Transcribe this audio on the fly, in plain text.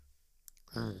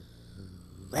Get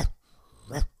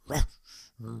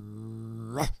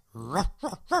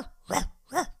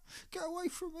away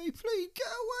from me, please, get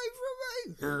away from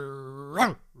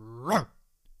me!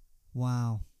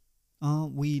 Wow,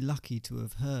 aren't we lucky to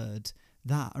have heard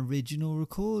that original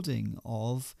recording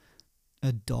of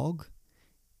a dog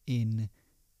in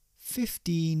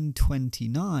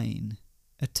 1529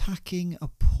 attacking a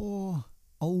poor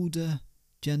older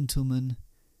gentleman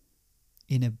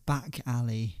in a back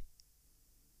alley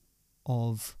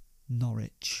of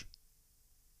Norwich.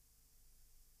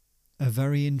 A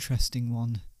very interesting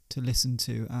one to listen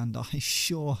to, and I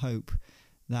sure hope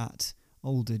that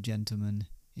older gentleman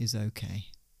is okay.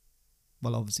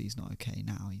 Well, obviously he's not okay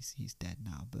now, he's dead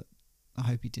now, but I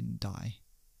hope he didn't die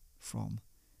from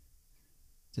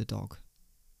the dog.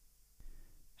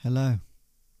 Hello,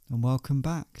 and welcome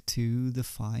back to the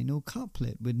final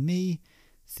couplet with me,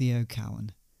 Theo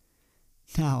Cowan.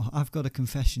 Now, I've got a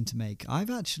confession to make. I've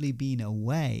actually been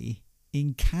away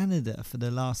in Canada for the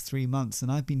last 3 months,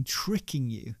 and I've been tricking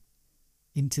you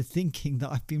into thinking that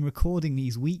I've been recording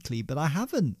these weekly, but I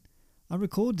haven't. I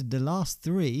recorded the last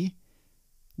 3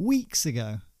 weeks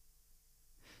ago.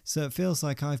 So it feels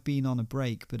like I've been on a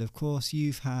break, but of course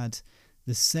you've had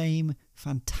the same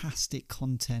fantastic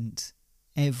content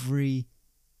every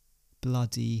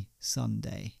bloody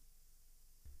Sunday.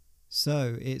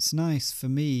 So it's nice for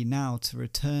me now to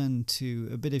return to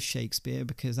a bit of Shakespeare,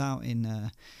 because out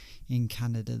in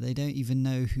Canada they don't even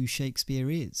know who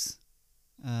Shakespeare is.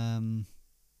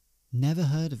 Never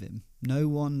heard of him. No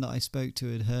one that I spoke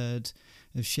to had heard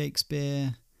of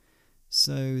Shakespeare,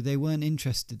 so they weren't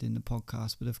interested in the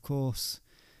podcast. But of course,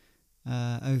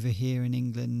 over here in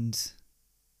England,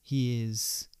 he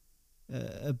is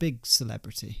a big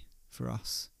celebrity for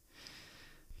us.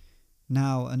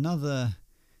 Now, another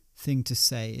thing to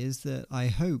say is that I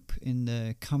hope in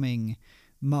the coming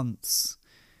months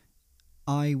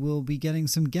I will be getting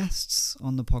some guests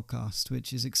on the podcast,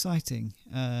 which is exciting.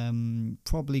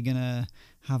 Probably gonna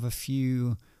have a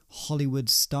few Hollywood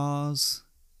stars,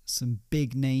 some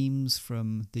big names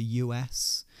from the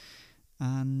US,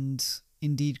 and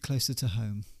indeed closer to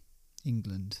home,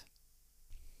 England.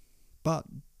 But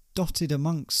dotted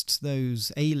amongst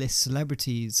those A-list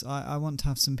celebrities, I want to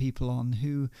have some people on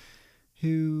who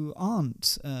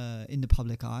aren't in the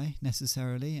public eye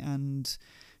necessarily, and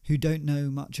who don't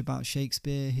know much about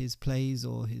Shakespeare, his plays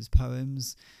or his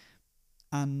poems,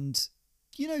 and,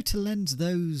 you know, to lend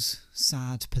those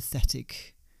sad,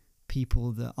 pathetic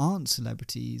people that aren't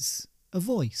celebrities a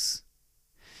voice.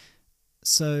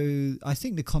 So I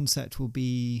think the concept will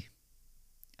be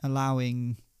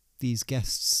allowing these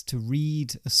guests to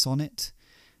read a sonnet,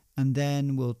 and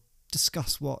then we'll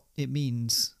discuss what it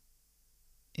means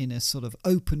in a sort of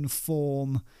open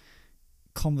form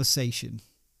conversation.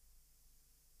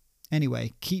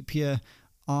 Anyway, keep your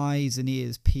eyes and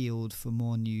ears peeled for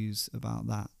more news about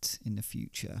that in the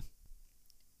future.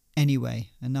 Anyway,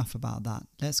 enough about that.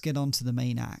 Let's get on to the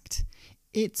main act.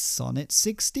 It's Sonnet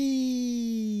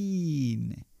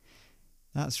 16!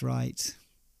 That's right.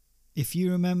 If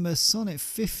you remember, Sonnet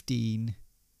 15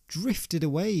 drifted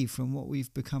away from what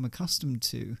we've become accustomed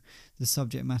to, the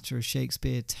subject matter of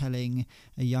Shakespeare telling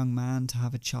a young man to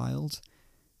have a child.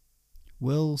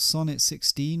 Will Sonnet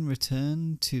 16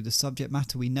 return to the subject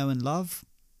matter we know and love?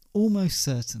 Almost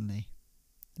certainly.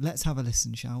 Let's have a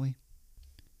listen, shall we?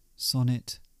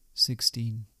 Sonnet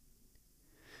 16.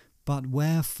 But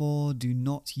wherefore do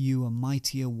not you a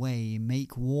mightier way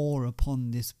make war upon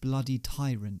this bloody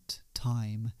tyrant,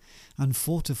 time, and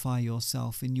fortify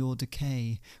yourself in your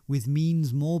decay with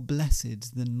means more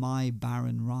blessed than my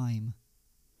barren rhyme?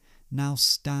 Now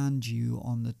stand you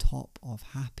on the top of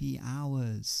happy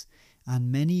hours,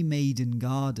 and many maiden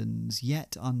gardens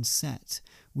yet unset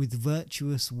with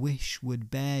virtuous wish would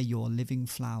bear your living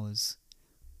flowers,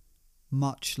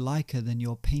 much liker than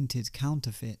your painted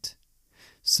counterfeit.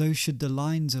 So should the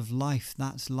lines of life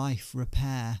that life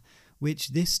repair, which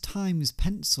this time's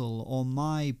pencil or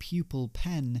my pupil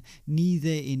pen neither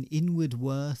in inward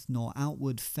worth nor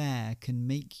outward fair can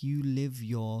make you live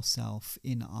yourself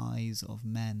in eyes of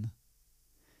men.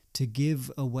 To give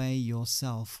away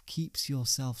yourself keeps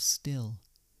yourself still,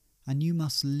 and you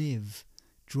must live,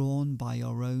 drawn by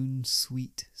your own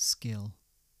sweet skill.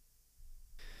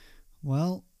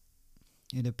 Well,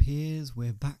 it appears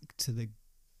we're back to the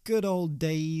good old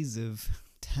days of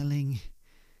telling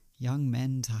young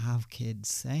men to have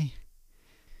kids, eh?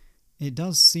 It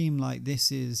does seem like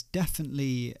this is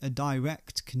definitely a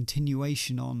direct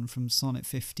continuation on from Sonnet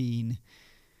 15.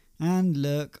 And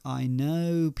look, I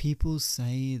know people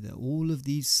say that all of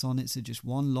these sonnets are just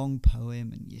one long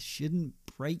poem and you shouldn't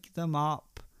break them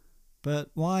up.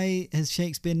 But why has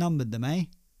Shakespeare numbered them, eh?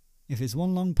 If it's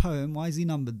one long poem, why has he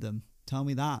numbered them? Tell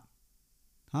me that.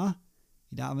 Huh?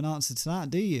 You don't have an answer to that,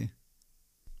 do you?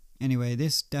 Anyway,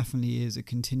 this definitely is a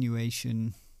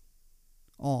continuation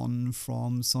on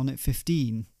from Sonnet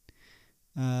 15,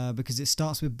 because it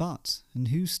starts with but. And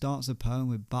who starts a poem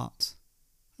with but?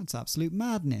 That's absolute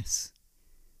madness.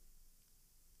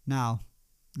 Now,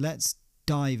 let's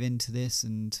dive into this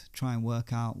and try and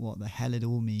work out what the hell it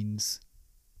all means.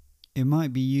 It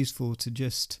might be useful to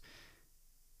just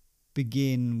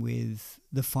begin with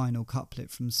the final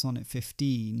couplet from Sonnet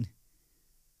 15,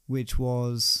 which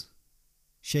was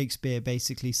Shakespeare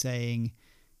basically saying,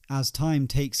 as time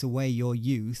takes away your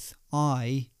youth,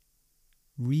 I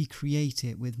recreate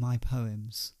it with my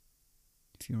poems,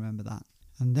 if you remember that.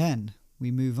 And then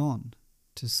we move on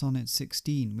to Sonnet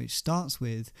 16, which starts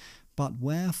with, but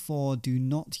wherefore do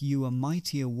not you a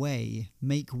mightier way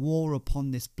make war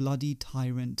upon this bloody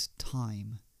tyrant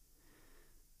time?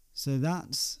 So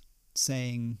that's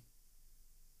saying,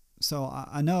 so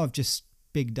I know I've just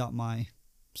bigged up my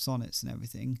sonnets and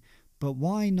everything, but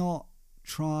why not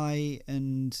try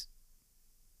and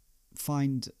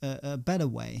find a better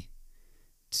way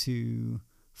to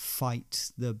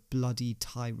fight the bloody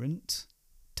tyrant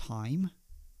time,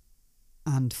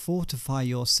 and fortify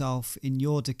yourself in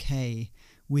your decay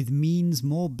with means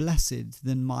more blessed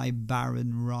than my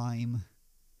barren rhyme?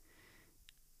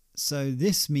 So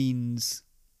this means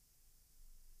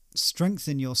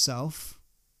strengthen yourself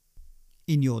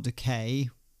in your decay,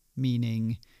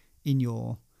 meaning in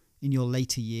your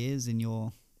later years, in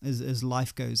your as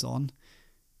life goes on.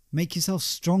 Make yourself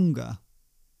stronger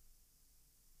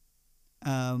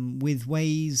with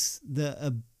ways that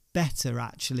are better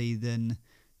actually than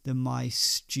my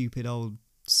stupid old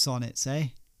sonnets, eh?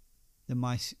 Than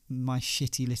my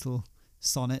shitty little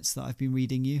sonnets that I've been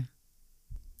reading you.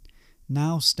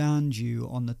 Now stand you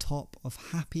on the top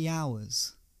of happy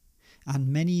hours, and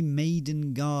many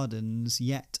maiden gardens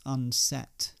yet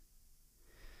unset.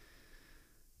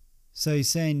 So he's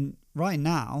saying right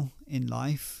now in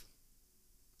life,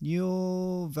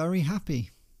 you're very happy.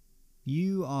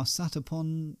 You are sat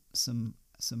upon some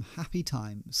happy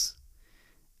times.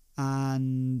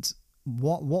 And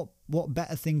what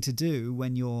better thing to do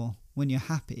when you're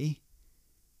happy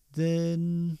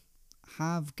than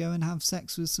go and have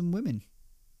sex with some women?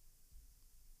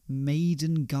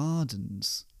 Maiden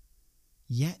gardens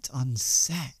yet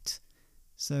unset.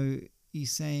 So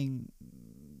he's saying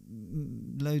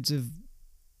loads of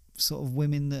sort of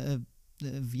women that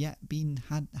have yet been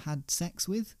had sex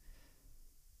with.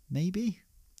 Maybe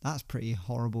that's a pretty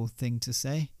horrible thing to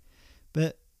say,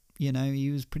 but you know, he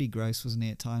was pretty gross, wasn't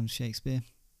he, at times, Shakespeare?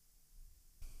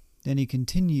 Then he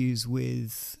continues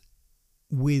with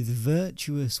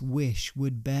virtuous wish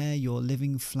would bear your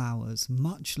living flowers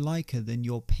much liker than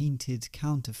your painted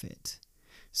counterfeit.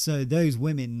 So those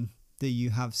women that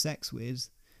you have sex with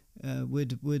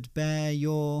would bear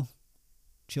your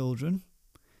children,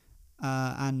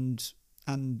 and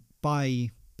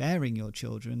by bearing your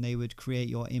children, they would create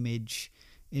your image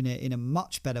in a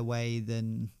much better way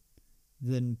than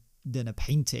a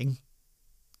painting,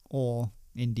 or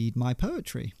indeed my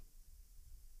poetry,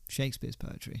 Shakespeare's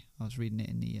poetry. I was reading it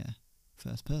in the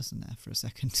first person there for a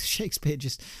second. Shakespeare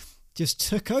just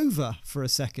took over for a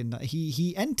second.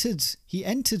 He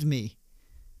entered me.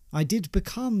 I did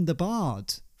become the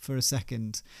bard for a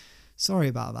second. Sorry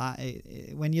about that.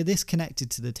 When you're this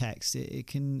connected to the text, it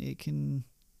can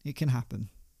happen.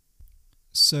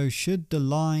 So should the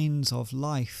lines of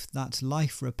life that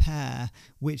life repair,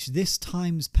 which this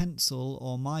time's pencil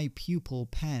or my pupil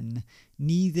pen,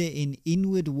 neither in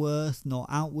inward worth nor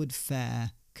outward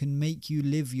fare, can make you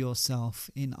live yourself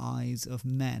in eyes of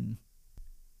men.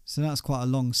 So that's quite a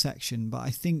long section, but I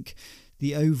think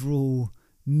the overall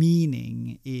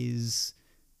meaning is,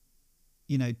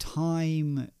 you know,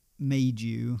 time made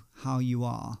you how you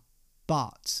are,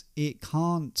 but it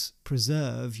can't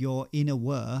preserve your inner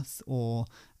worth or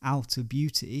outer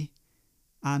beauty,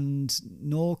 and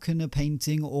nor can a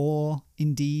painting or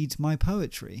indeed my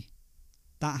poetry.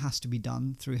 That has to be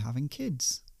done through having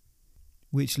kids.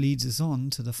 Which leads us on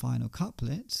to the final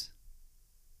couplet.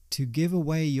 To give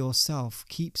away yourself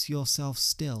keeps yourself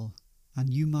still,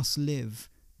 and you must live,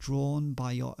 drawn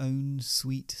by your own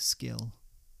sweet skill.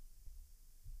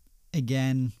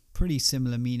 Again, pretty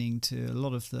similar meaning to a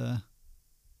lot of the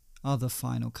other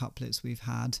final couplets we've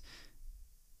had,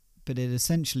 but it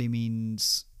essentially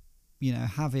means, you know,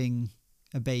 having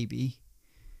a baby,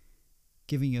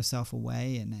 giving yourself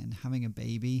away and having a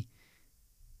baby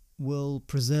will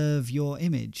preserve your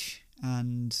image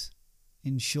and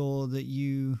ensure that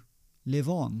you live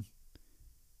on.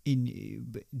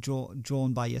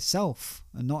 drawn by yourself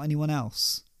and not anyone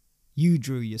else. You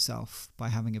drew yourself by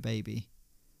having a baby.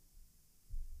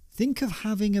 Think of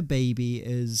having a baby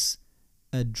as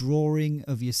a drawing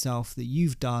of yourself that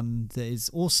you've done that is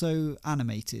also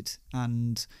animated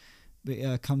and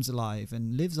comes alive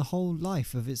and lives a whole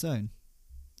life of its own.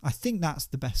 I think that's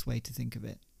the best way to think of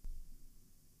it.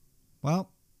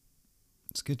 Well,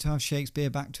 it's good to have Shakespeare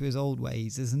back to his old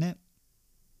ways, isn't it?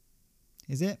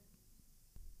 Is it?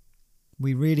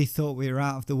 We really thought we were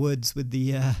out of the woods with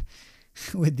the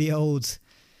with the old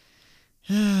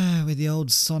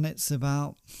sonnets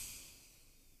about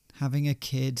having a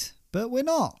kid, but we're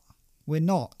not. We're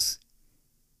not.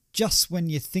 Just when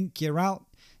you think you're out,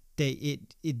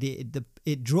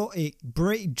 it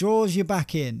draws you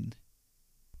back in,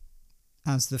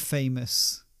 as the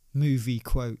famous movie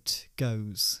quote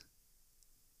goes.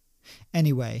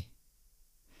 Anyway,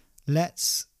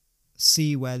 let's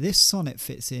see where this sonnet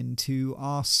fits into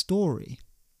our story.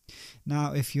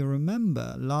 Now, if you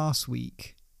remember last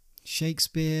week,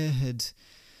 Shakespeare had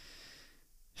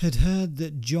heard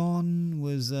that John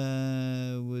was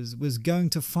going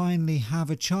to finally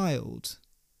have a child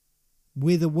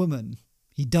with a woman.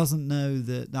 He doesn't know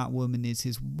that woman is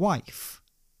his wife,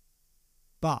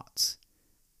 but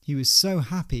he was so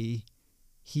happy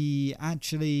he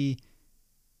actually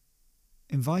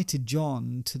invited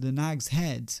John to the Nag's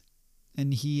Head,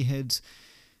 and he had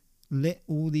lit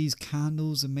all these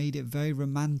candles and made it very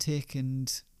romantic,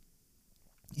 and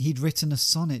he'd written a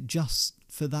sonnet just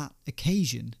for that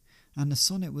occasion. And the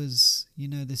sonnet was,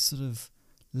 this sort of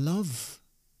love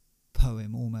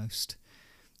poem almost.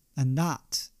 And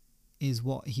that is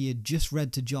what he had just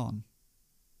read to John.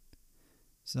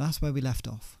 So that's where we left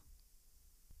off.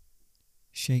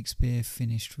 Shakespeare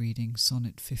finished reading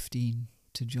Sonnet 15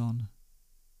 to John.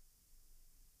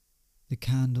 The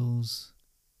candles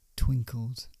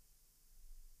twinkled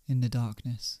in the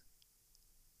darkness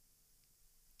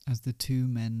as the two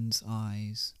men's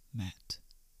eyes met.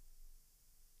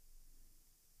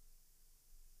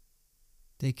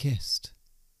 They kissed,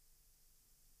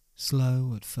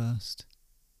 slow at first,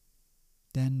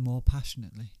 then more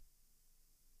passionately.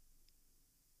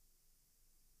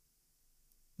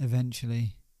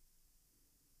 Eventually,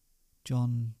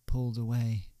 John pulled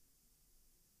away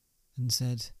and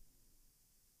said,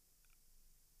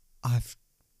 "I've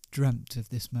dreamt of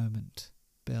this moment,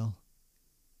 Bill."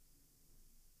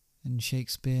 And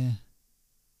Shakespeare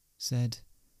said,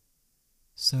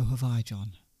 "So have I,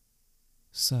 John.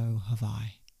 So have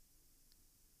I."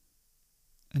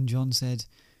 And John said,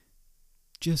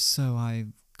 "Just so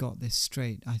I've got this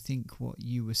straight, I think what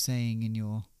you were saying in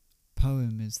your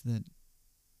poem is that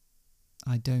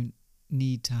I don't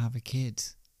need to have a kid,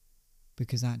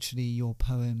 because actually your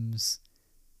poems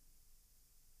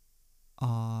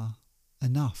are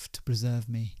enough to preserve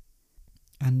me.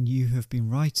 And you have been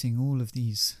writing all of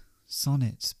these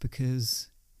sonnets because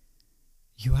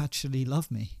you actually love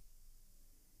me.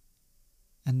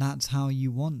 And that's how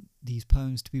you want these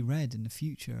poems to be read in the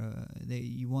future.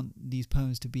 You want these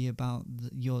poems to be about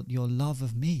your love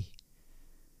of me."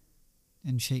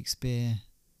 And Shakespeare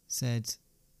said,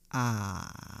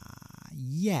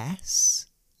 yes,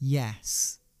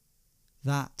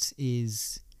 that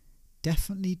is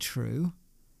definitely true,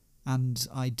 and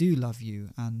I do love you,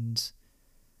 and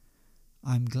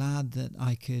I'm glad that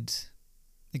I could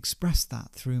express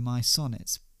that through my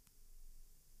sonnets.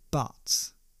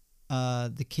 But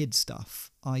the kid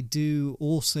stuff, I do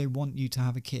also want you to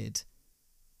have a kid.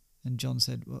 And John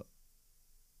said,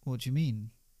 what do you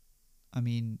mean? I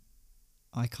mean,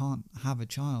 I can't have a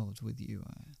child with you.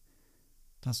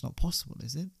 That's not possible,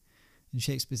 is it? And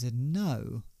Shakespeare said,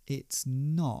 "No, it's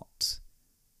not.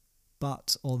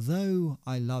 But although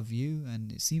I love you,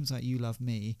 and it seems like you love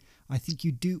me, I think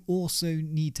you do also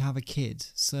need to have a kid.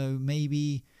 So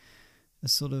maybe a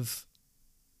sort of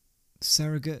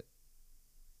surrogate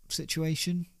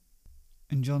situation."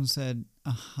 And John said,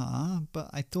 but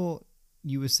I thought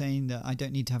you were saying that I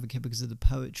don't need to have a kid because of the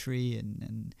poetry,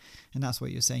 and that's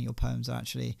what you're saying. Your poems are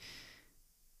actually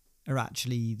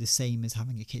the same as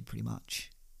having a kid, pretty much.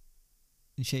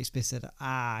 And Shakespeare said,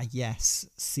 yes,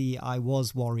 see, I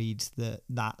was worried that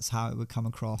that's how it would come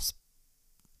across,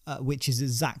 which is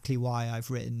exactly why I've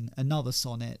written another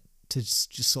sonnet to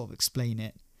just sort of explain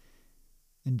it.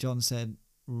 And John said,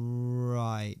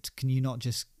 right, can you not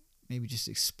maybe just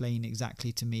explain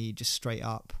exactly to me, just straight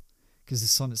up, because the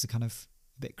sonnets are kind of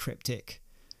a bit cryptic.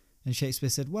 And Shakespeare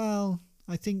said, well,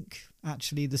 I think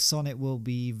actually the sonnet will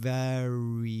be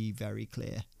very, very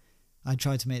clear. I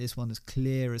tried to make this one as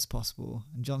clear as possible.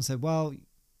 And John said, well,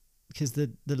 because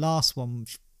the last one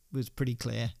was pretty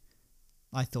clear,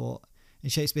 I thought.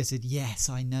 And Shakespeare said, yes,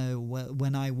 I know. Well,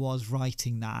 when I was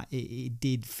writing that, it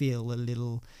did feel a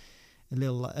little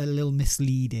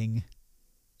misleading,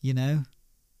 you know?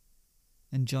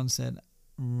 And John said,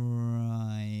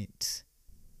 right.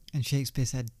 And Shakespeare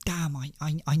said, damn,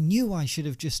 I knew I should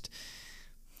have just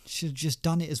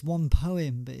done it as one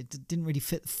poem, but it didn't really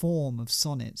fit the form of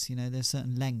sonnets. You know, there's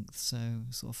certain lengths, so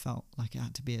it sort of felt like it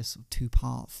had to be a sort of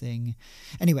two-part thing.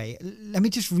 Anyway, let me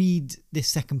just read this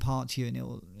second part to you, and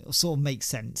it'll sort of make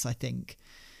sense, I think.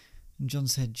 And John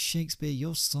said, Shakespeare,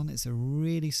 your sonnets are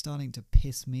really starting to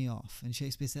piss me off. And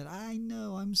Shakespeare said, I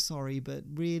know, I'm sorry, but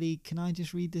really, can I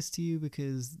just read this to you,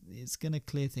 because it's going to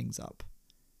clear things up?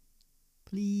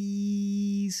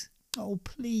 Please. Oh,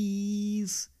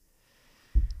 please.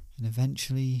 And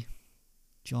eventually,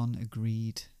 John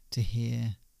agreed to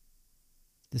hear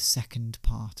the second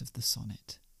part of the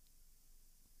sonnet.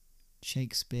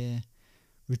 Shakespeare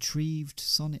retrieved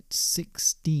Sonnet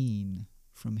 16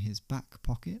 from his back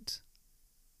pocket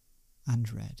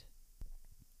and read.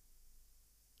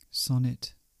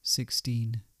 Sonnet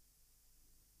 16.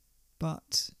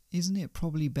 But isn't it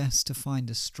probably best to find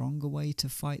a stronger way to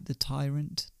fight the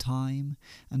tyrant, time,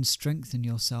 and strengthen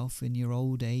yourself in your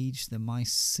old age than my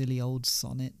silly old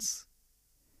sonnets?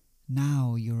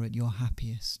 Now you're at your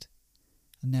happiest,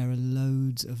 and there are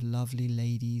loads of lovely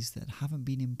ladies that haven't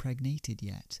been impregnated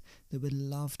yet that would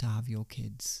love to have your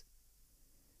kids.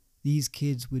 These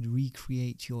kids would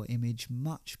recreate your image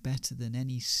much better than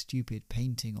any stupid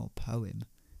painting or poem.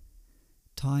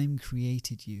 Time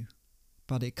created you,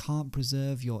 but it can't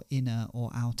preserve your inner or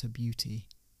outer beauty,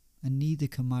 and neither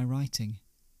can my writing.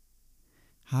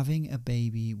 Having a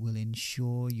baby will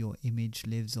ensure your image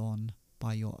lives on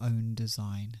by your own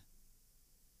design.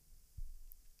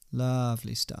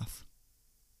 Lovely stuff.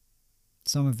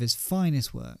 Some of his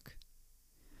finest work.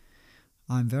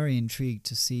 I'm very intrigued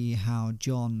to see how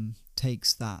John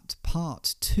takes that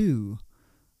part 2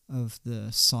 of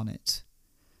the sonnet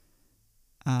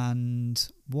and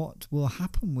what will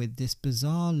happen with this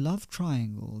bizarre love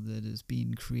triangle that has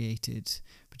been created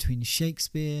between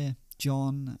Shakespeare,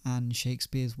 John, and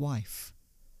Shakespeare's wife.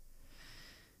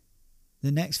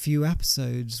 The next few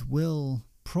episodes will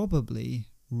probably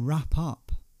wrap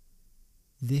up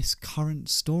this current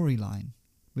storyline,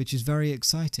 which is very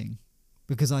exciting,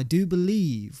 because I do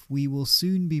believe we will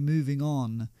soon be moving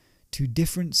on to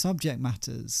different subject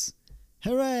matters.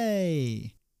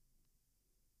 Hooray!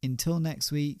 Until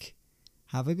next week,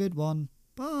 have a good one.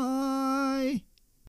 Bye!